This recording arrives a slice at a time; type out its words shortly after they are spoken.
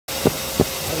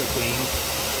Other queens.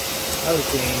 Other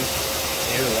queens.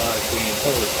 There's a lot of queens.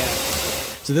 Holy cow.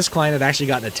 So this client had actually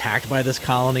gotten attacked by this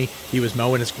colony. He was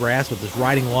mowing his grass with his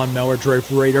riding lawnmower,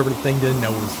 drove right over the thing, didn't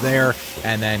know it was there,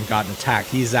 and then got attacked.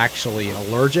 He's actually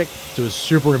allergic, so it was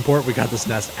super important we got this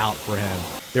nest out for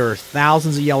him. There are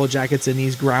thousands of yellow jackets in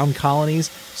these ground colonies,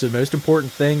 so the most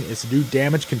important thing is to do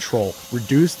damage control.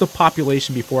 Reduce the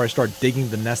population before I start digging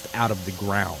the nest out of the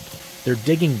ground. They're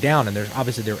digging down, and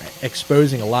they're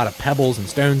exposing a lot of pebbles and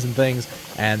stones and things,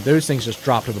 and those things just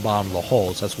drop to the bottom of the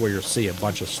hole. So that's where you'll see a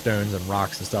bunch of stones and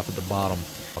rocks and stuff at the bottom.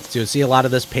 So you'll see a lot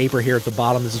of this paper here at the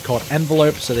bottom. This is called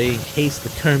envelope, so they encase the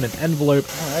comb in envelope.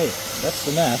 All right, that's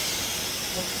the nest.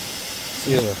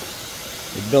 See,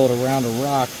 they build around a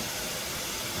rock.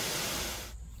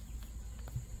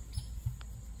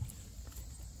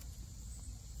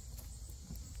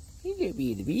 You get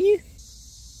me to be.